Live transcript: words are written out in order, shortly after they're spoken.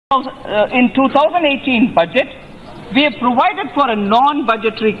In 2018 budget, we have provided for a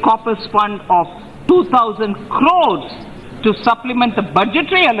non-budgetary corpus fund of 2,000 crores to supplement the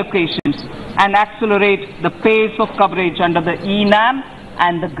budgetary allocations and accelerate the pace of coverage under the ENAM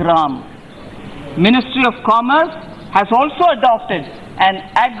and the GRAM. Ministry of Commerce has also adopted an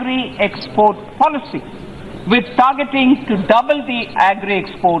agri-export policy with targeting to double the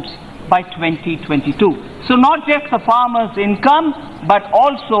agri-exports by 2022. So not just the farmers' income, but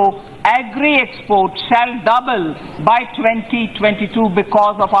also agri-export shall double by 2022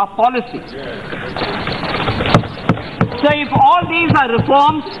 because of our policies. So if all these are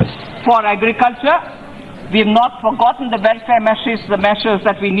reforms for agriculture, we have not forgotten the welfare measures, the measures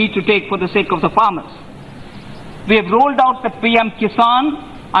that we need to take for the sake of the farmers. We have rolled out the PM Kisan,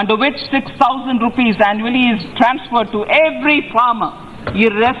 under which 6,000 rupees annually is transferred to every farmer,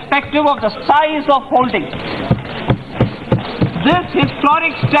 irrespective of the size of holding. This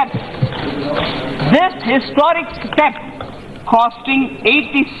historic step, costing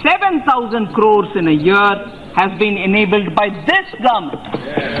 87,000 crores in a year, has been enabled by this government.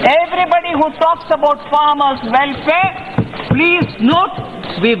 Everybody who talks about farmers' welfare, please note,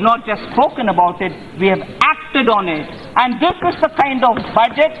 we have not just spoken about it, we have acted on it. And this is the kind of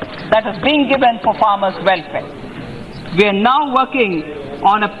budget that is being given for farmers' welfare. We are now working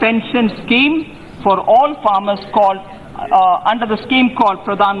on a pension scheme for all farmers called, under the scheme called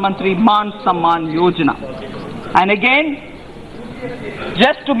Pradhan Mantri Man Samman Yojana. And again,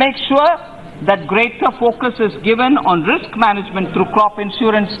 just to make sure that greater focus is given on risk management through crop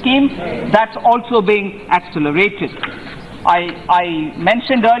insurance scheme, that's also being accelerated. I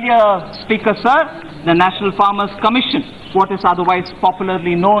mentioned earlier, Speaker Sir, the National Farmers Commission, what is otherwise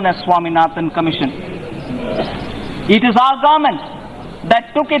popularly known as Swaminathan Commission. It is our government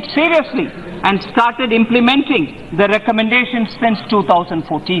that took it seriously and started implementing the recommendations since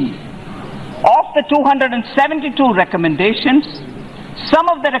 2014. Of the 272 recommendations, some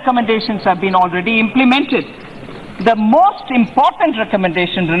of the recommendations have been already implemented. The most important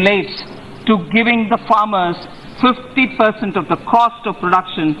recommendation relates to giving the farmers 50% of the cost of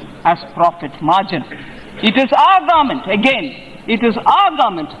production as profit margin. It is our government, again, it is our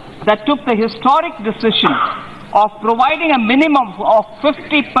government that took the historic decision of providing a minimum of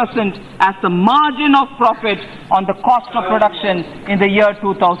 50% as the margin of profit on the cost of production in the year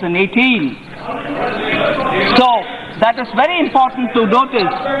 2018. So, that is very important to notice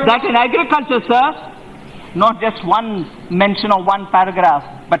that in agriculture, sir, not just one mention or one paragraph,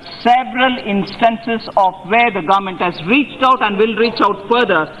 but several instances of where the government has reached out and will reach out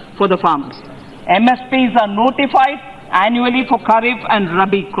further for the farmers. MSPs are notified annually for Kharif and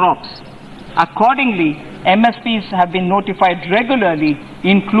Rabi crops. Accordingly, MSPs have been notified regularly,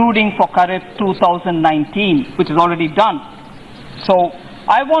 including for Kharif 2019, which is already done. So,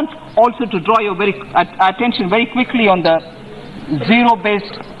 I want also to draw your attention very quickly on the zero budget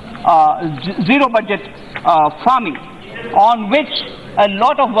farming, on which a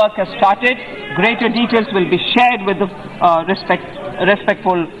lot of work has started. Greater details will be shared with the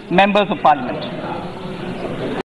respectful members of Parliament.